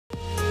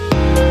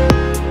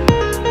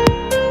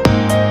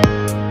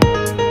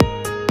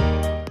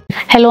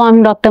Hello,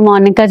 I'm Dr.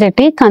 Monica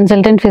Jetty,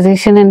 consultant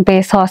physician in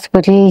Pace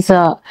Hospitals,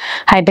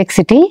 High-Tech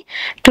City.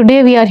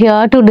 Today we are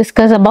here to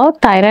discuss about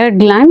thyroid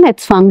gland,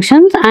 its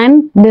functions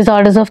and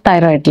disorders of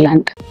thyroid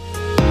gland.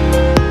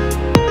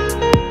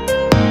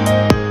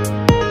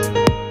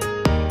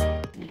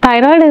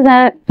 Thyroid is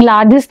the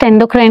largest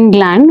endocrine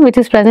gland which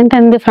is present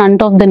in the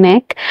front of the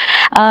neck.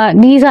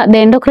 The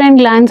endocrine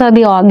glands are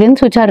the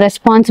organs which are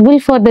responsible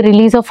for the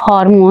release of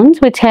hormones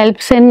which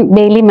helps in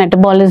daily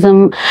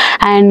metabolism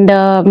and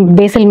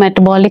basal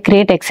metabolic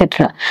rate,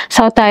 etc.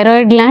 So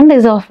thyroid gland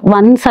is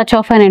one such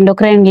of an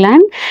endocrine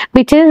gland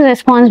which is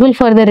responsible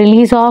for the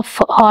release of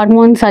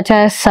hormones such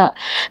as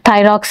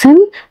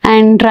thyroxine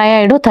and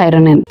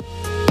triiodothyronine.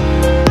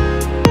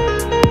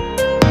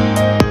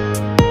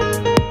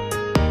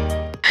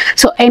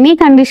 So any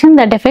condition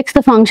that affects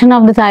the function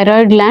of the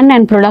thyroid gland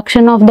and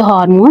production of the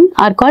hormone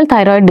are called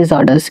thyroid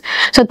disorders.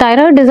 So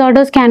thyroid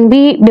disorders can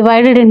be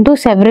divided into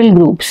several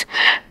groups.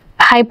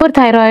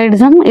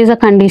 Hyperthyroidism is a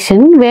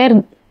condition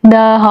where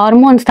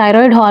the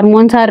thyroid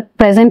hormones are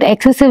present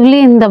excessively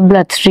in the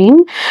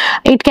bloodstream.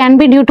 It can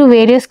be due to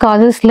various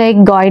causes like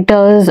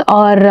goiters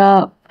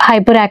or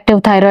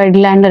hyperactive thyroid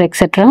gland or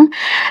etc.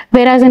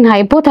 Whereas in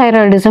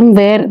hypothyroidism,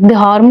 where the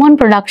hormone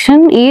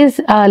production is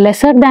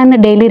lesser than the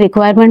daily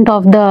requirement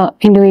of the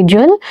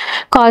individual,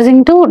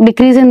 causing to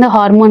decrease in the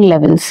hormone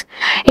levels.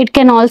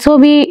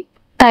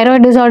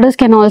 Thyroid disorders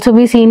can also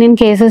be seen in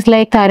cases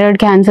like thyroid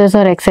cancers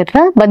or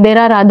etc. But there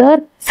are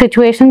other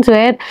situations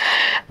where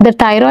the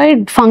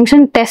thyroid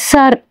function tests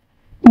are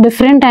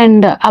different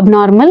and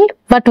abnormal,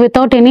 but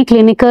without any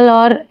clinical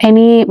or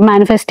any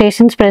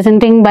manifestations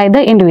presenting by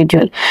the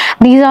individual.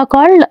 These are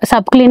called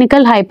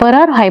subclinical hyper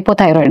or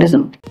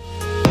hypothyroidism.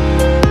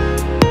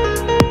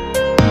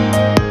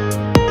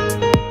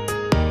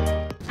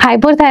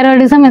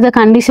 Hyperthyroidism is a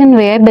condition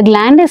where the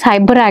gland is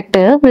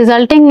hyperactive,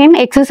 resulting in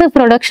excessive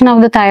production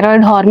of the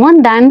thyroid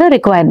hormone than the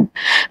required.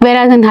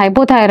 Whereas in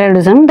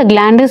hypothyroidism, the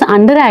gland is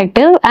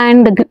underactive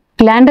and the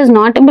gland is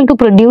not able to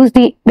produce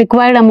the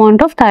required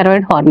amount of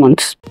thyroid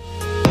hormones.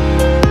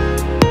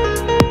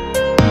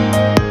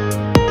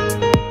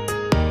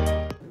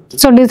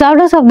 So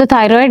disorders of the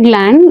thyroid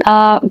gland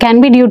can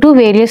be due to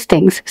various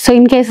things. So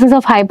in cases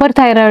of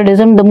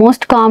hyperthyroidism, the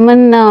most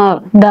common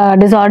the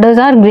disorders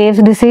are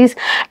Graves' disease,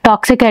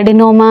 toxic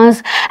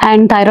adenomas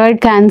and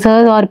thyroid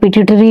cancers or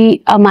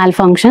pituitary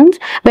malfunctions.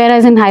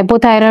 Whereas in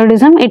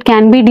hypothyroidism, it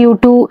can be due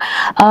to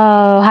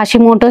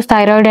Hashimoto's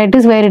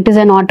thyroiditis, where it is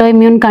an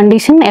autoimmune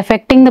condition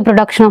affecting the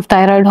production of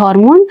thyroid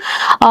hormone,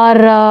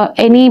 or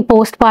any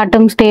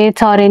postpartum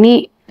states or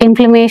any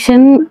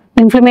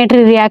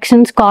inflammatory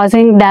reactions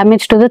causing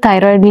damage to the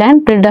thyroid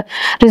gland,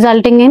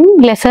 resulting in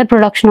lesser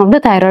production of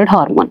the thyroid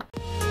hormone.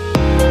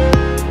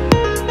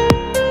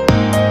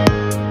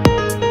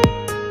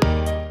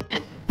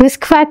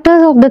 Risk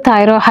factors of the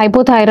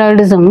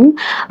hypothyroidism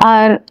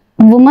are: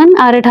 women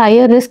are at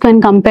higher risk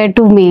when compared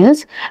to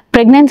males.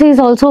 Pregnancy is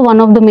also one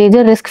of the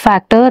major risk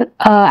factor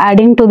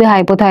adding to the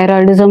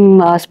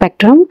hypothyroidism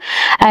spectrum,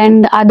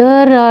 and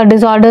other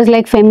disorders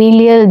like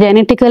familial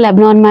genetical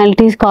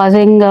abnormalities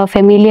causing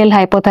familial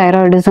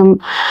hypothyroidism,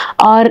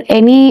 or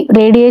any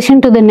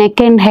radiation to the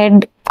neck and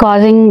head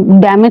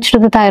causing damage to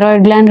the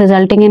thyroid gland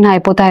resulting in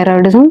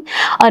hypothyroidism,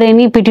 or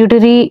any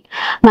pituitary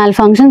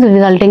malfunctions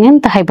resulting in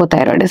the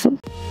hypothyroidism.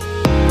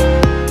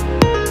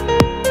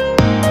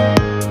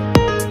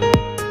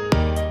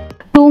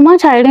 Too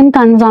much iodine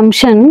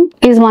consumption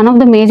is one of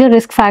the major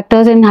risk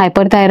factors in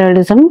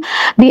hyperthyroidism.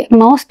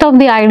 Most of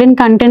the iodine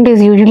content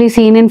is usually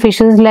seen in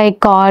fishes like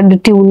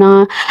cod,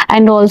 tuna,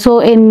 and also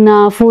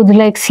in foods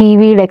like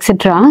seaweed,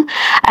 etc.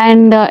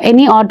 And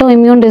any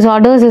autoimmune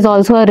disorders is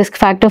also a risk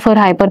factor for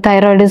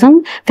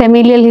hyperthyroidism.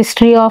 Familial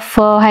history of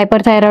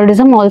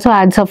hyperthyroidism also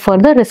adds up for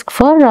the risk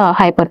for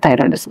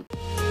hyperthyroidism.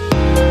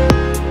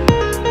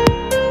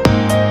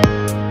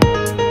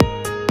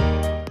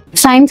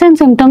 Signs and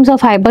symptoms of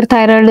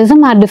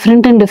hyperthyroidism are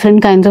different in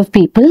different kinds of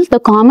people. The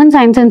common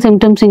signs and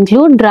symptoms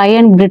include dry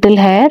and brittle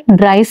hair,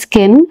 dry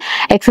skin,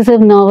 excessive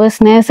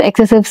nervousness,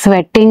 excessive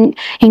sweating,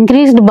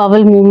 increased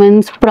bowel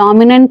movements,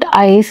 prominent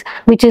eyes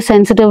which is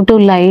sensitive to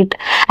light,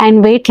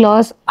 and weight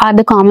loss are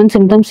the common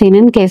symptoms seen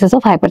in cases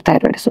of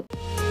hyperthyroidism.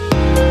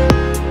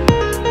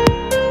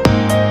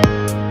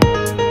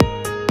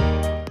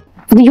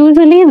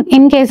 Usually,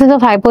 in cases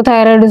of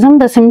hypothyroidism,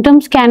 the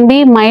symptoms can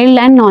be mild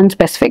and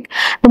non-specific.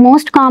 The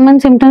most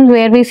common symptoms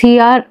where we see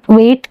are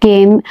weight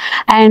gain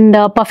and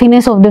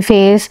puffiness of the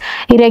face,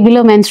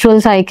 irregular menstrual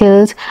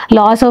cycles,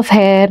 loss of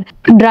hair,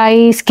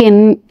 dry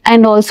skin,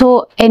 and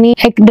also any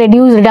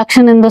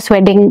reduction in the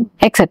sweating,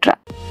 etc.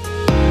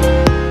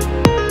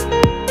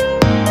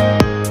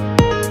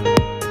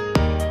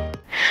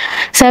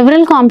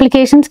 Several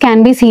complications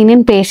can be seen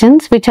in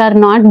patients which are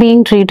not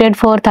being treated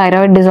for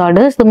thyroid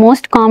disorders. The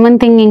most common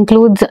thing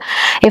includes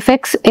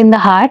effects in the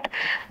heart,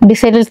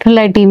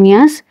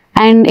 dyserythrolytemias,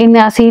 and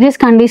in serious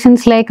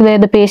conditions like where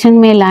the patient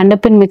may land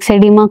up in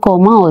myxedema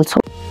coma also.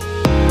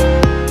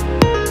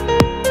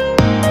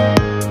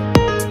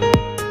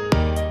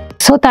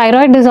 So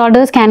thyroid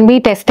disorders can be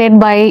tested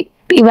by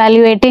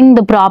evaluating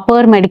the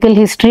proper medical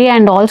history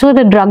and also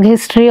the drug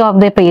history of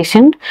the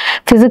patient,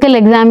 physical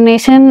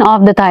examination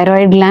of the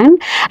thyroid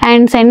gland,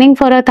 and sending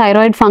for a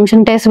thyroid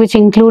function test which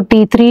include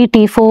T3,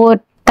 T4,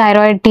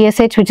 thyroid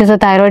TSH, which is a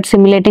thyroid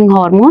stimulating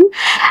hormone,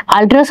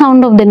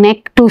 ultrasound of the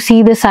neck to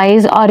see the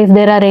size or if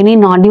there are any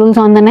nodules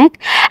on the neck,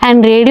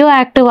 and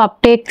radioactive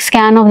uptake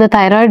scan of the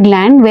thyroid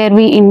gland where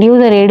we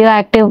induce a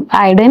radioactive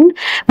iodine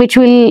which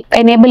will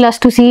enable us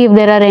to see if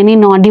there are any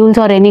nodules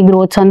or any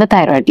growths on the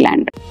thyroid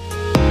gland.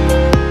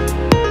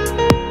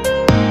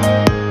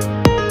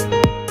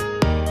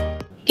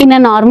 In a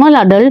normal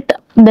adult,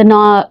 the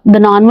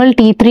normal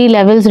T3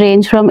 levels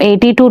range from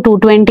 80 to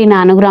 220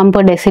 nanogram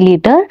per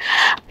deciliter.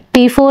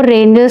 T4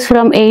 ranges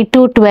from 8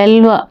 to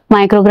 12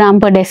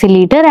 microgram per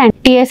deciliter, and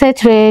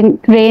TSH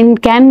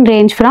can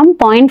range from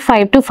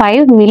 0.5 to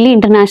 5 milli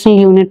international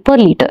unit per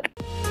liter.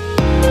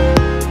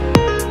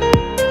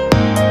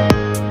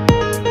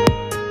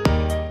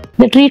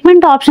 The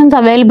treatment options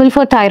available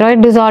for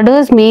thyroid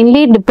disorders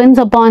mainly depends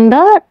upon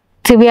the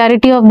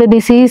severity of the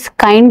disease,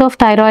 kind of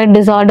thyroid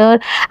disorder,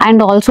 and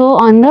also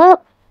on the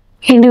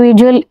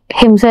individual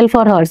himself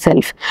or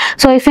herself.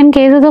 So if in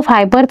cases of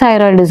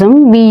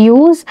hyperthyroidism, we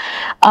use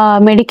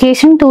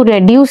medication to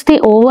reduce the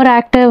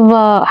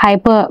overactive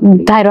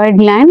hyperthyroid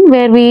gland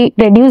where we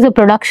reduce the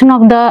production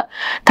of the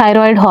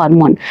thyroid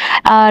hormone.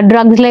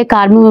 Drugs like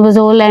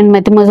carbimazole and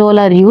methimazole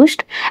are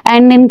used,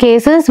 and in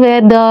cases where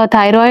the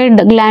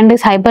thyroid gland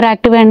is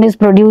hyperactive and is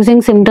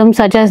producing symptoms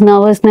such as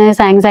nervousness,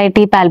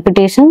 anxiety,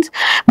 palpitations,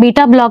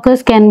 beta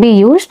blockers can be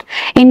used.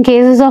 In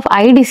cases of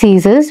eye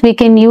diseases, we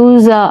can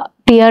use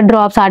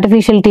teardrops,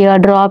 artificial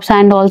teardrops,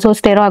 and also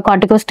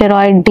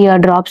corticosteroid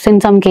teardrops in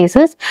some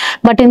cases.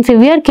 But in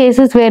severe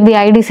cases where the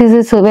eye disease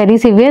is very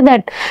severe,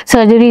 that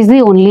surgery is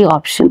the only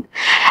option.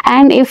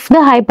 And if the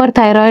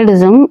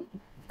hyperthyroidism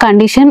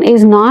condition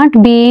is not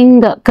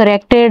being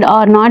corrected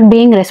or not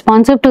being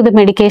responsive to the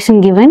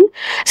medication given,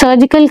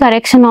 surgical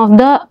correction of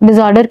the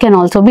disorder can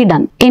also be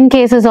done. In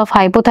cases of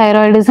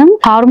hypothyroidism,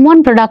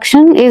 hormone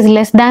production is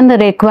less than the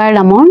required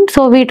amount,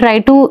 so we try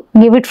to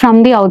give it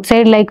from the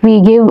outside, like we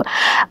give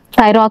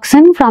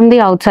thyroxine from the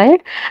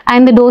outside,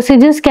 and the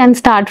dosages can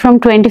start from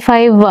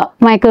 25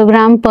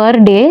 microgram per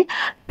day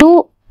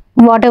to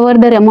whatever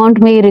the amount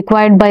may be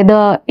required by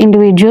the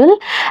individual.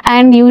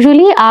 And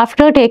usually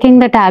after taking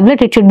the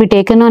tablet, it should be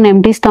taken on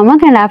empty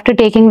stomach, and after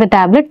taking the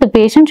tablet, the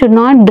patient should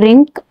not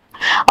drink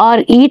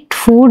or eat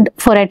food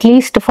for at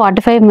least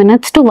 45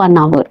 minutes to 1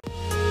 hour.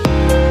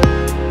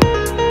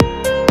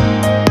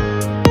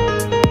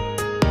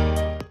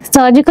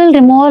 Surgical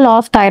removal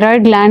of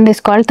thyroid gland is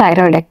called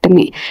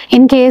thyroidectomy.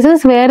 In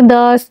cases where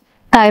the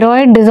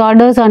thyroid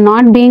disorders are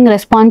not being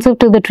responsive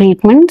to the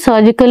treatment,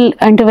 surgical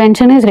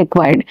intervention is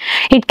required.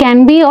 It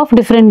can be of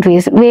different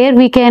ways, where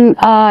we can,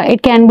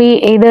 it can be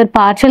either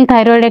partial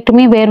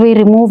thyroidectomy where we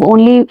remove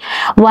only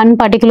one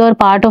particular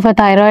part of a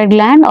thyroid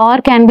gland,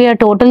 or can be a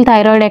total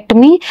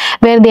thyroidectomy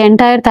where the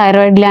entire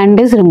thyroid gland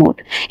is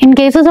removed. In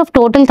cases of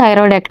total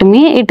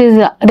thyroidectomy, it is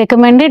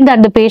recommended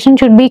that the patient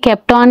should be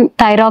kept on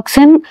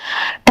thyroxine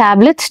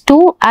tablets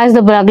too, as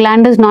the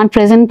gland is not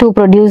present to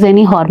produce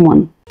any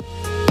hormone.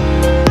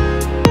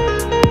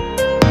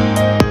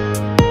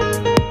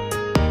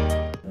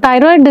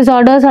 Thyroid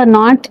disorders are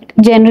not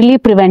generally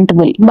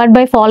preventable, but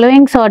by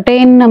following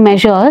certain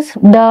measures,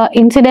 the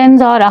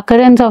incidence or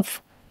occurrence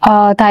of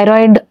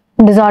thyroid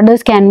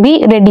disorders can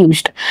be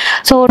reduced.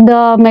 So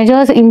the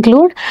measures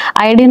include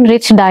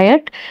iodine-rich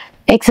diet,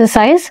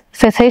 exercise,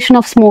 cessation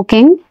of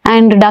smoking,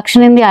 and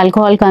reduction in the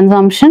alcohol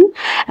consumption,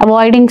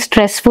 avoiding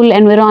stressful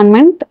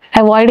environment,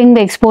 avoiding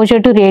the exposure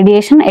to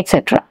radiation,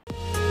 etc.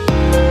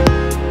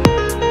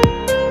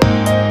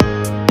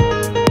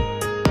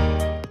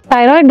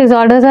 Thyroid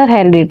disorders are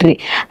hereditary.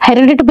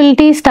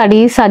 Hereditability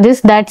studies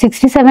suggest that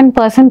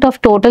 67%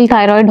 of total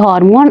thyroid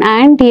hormone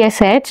and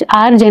TSH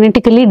are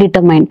genetically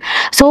determined.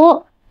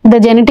 So the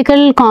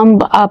genetical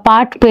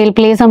part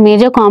plays a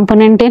major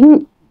component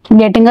in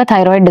getting a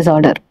thyroid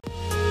disorder.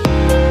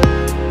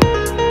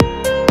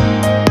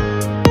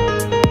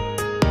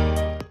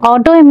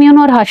 Autoimmune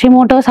or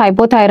Hashimoto's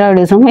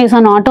hypothyroidism is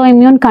an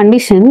autoimmune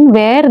condition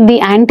where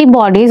the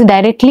antibodies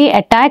directly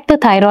attack the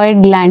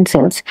thyroid gland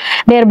cells,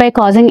 thereby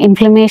causing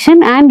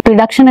inflammation and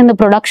reduction in the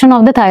production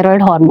of the thyroid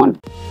hormone.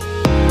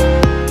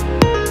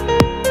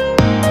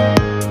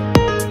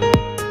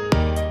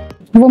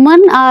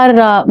 Women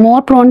are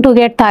more prone to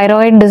get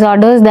thyroid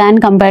disorders than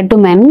compared to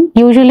men.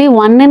 Usually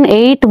 1 in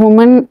 8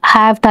 women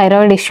have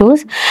thyroid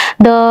issues.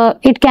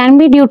 It can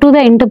be due to the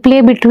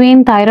interplay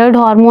between thyroid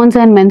hormones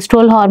and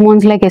menstrual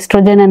hormones like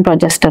estrogen and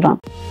progesterone.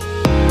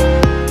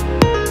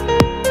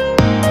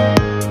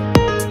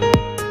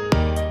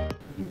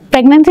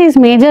 Pregnancy is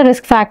major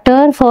risk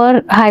factor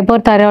for hyper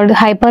or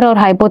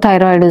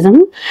hypothyroidism.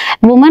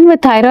 Women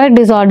with thyroid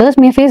disorders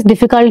may face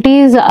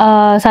difficulties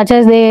such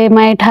as they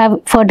might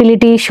have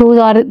fertility issues,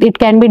 or it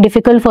can be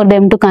difficult for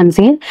them to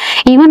conceive.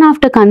 Even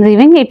after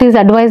conceiving, it is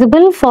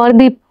advisable for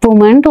the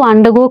woman to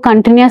undergo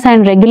continuous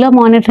and regular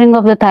monitoring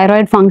of the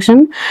thyroid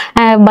function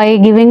by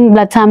giving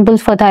blood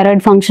samples for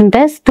thyroid function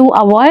tests to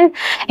avoid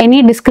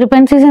any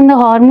discrepancies in the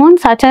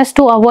hormones, such as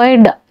to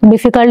avoid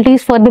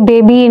difficulties for the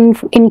baby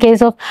in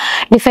case of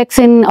defects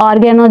in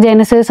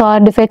organogenesis or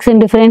defects in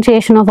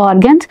differentiation of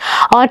organs,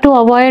 or to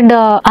avoid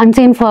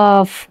unseen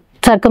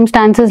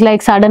circumstances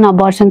like sudden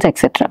abortions,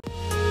 etc.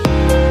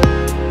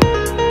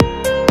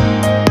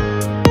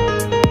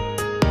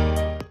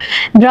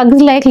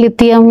 Drugs like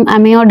lithium,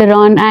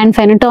 amiodarone and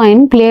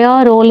phenytoin play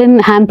a role in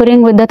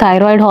hampering with the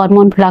thyroid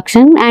hormone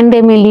production, and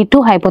they may lead to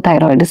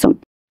hypothyroidism.